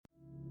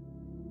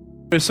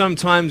There are some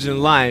times in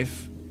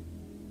life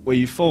where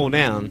you fall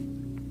down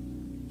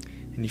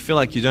and you feel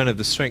like you don't have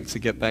the strength to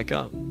get back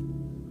up.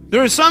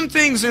 There are some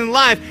things in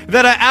life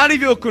that are out of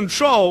your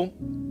control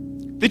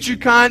that you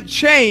can't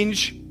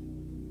change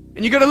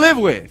and you got to live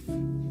with.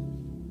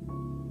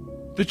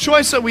 The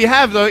choice that we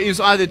have, though, is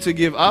either to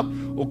give up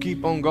or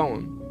keep on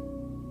going.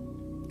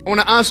 I want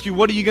to ask you,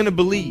 what are you going to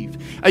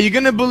believe? Are you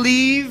going to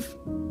believe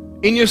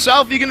in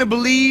yourself? Are you going to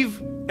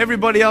believe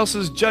everybody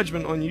else's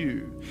judgment on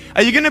you?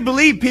 Are you going to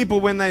believe people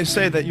when they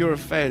say that you're a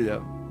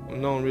failure?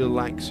 No one really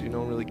likes you. No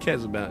one really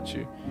cares about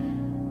you.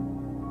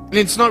 And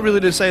it's not really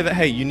to say that,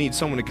 hey, you need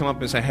someone to come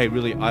up and say, hey,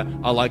 really, I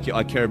like you,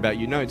 I care about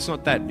you. No, it's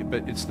not that,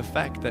 but it's the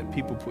fact that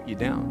people put you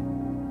down.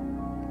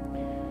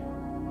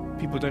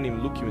 People don't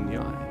even look you in the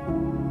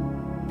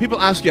eye. People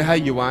ask you how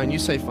you are, and you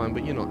say fine,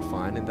 but you're not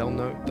fine, and they'll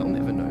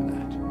never know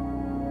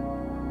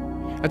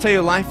that. I tell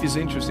you, life is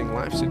interesting.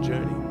 Life's a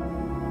journey.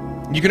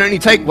 You can only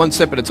take one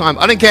step at a time.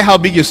 I don't care how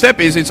big your step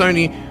is, it's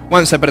only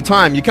one step at a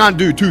time. You can't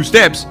do 2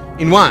 steps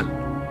in one.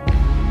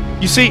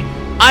 You see,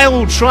 I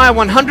will try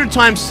 100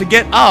 times to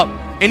get up,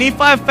 and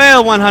if I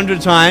fail 100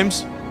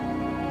 times,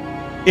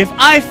 if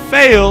I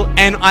fail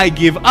and I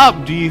give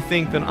up, do you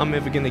think that I'm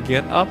ever going to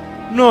get up?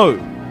 No.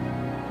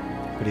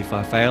 But if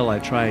I fail, I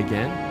try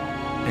again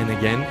and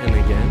again and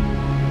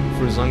again.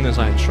 For as long as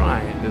I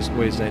try, there's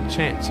always that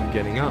chance of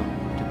getting up.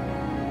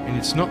 And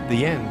it's not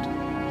the end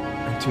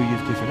until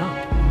you've given up.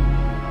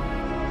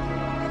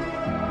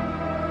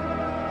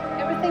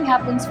 Everything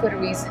happens for a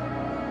reason.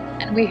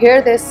 And we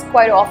hear this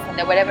quite often,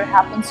 that whatever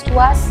happens to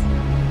us,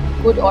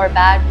 good or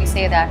bad, we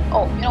say that,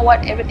 oh, you know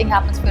what, everything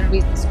happens for a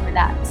reason, so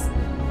relax.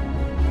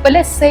 But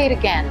let's say it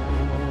again.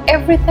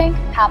 Everything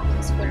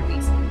happens for a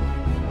reason.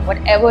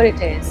 Whatever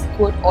it is,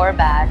 good or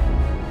bad,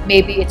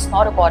 maybe it's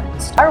not according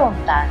to our own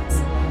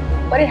plans,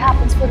 but it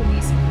happens for a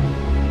reason.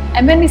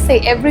 And when we say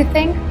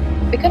everything,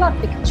 we cannot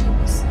pick and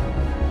choose.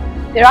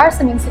 There are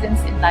some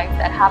incidents in life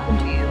that happen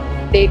to you.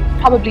 They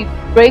probably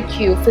break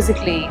you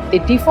physically, they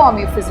deform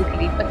you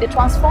physically, but they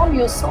transform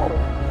your soul.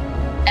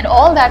 And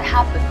all that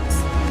happens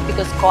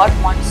because God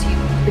wants you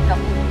to become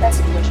the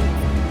best version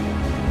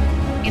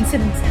of you.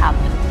 Incidents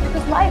happen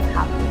because life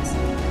happens.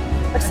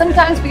 But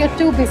sometimes we are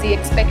too busy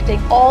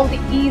expecting all the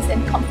ease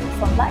and comfort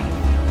from life.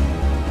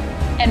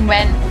 And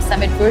when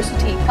some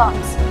adversity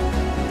comes,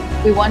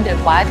 we wonder,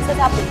 why does it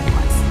happen to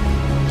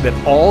us?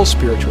 That all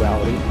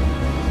spirituality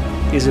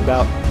is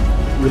about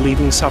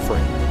relieving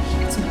suffering.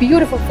 It's a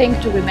beautiful thing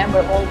to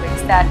remember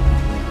always that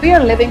we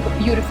are living a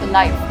beautiful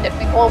life that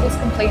we always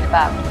complain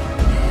about.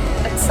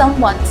 But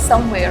someone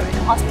somewhere in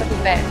a hospital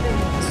bed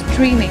is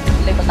dreaming to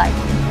live a life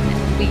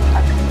that we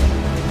are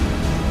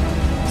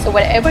living. So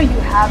whatever you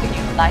have in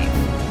your life,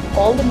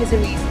 all the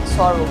miseries and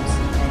sorrows,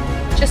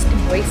 just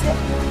embrace it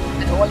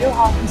with all your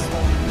heart and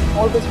soul.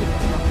 Always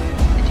remember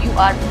that you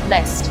are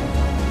blessed.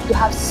 You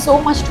have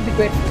so much to be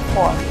grateful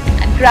for,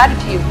 and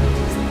gratitude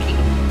is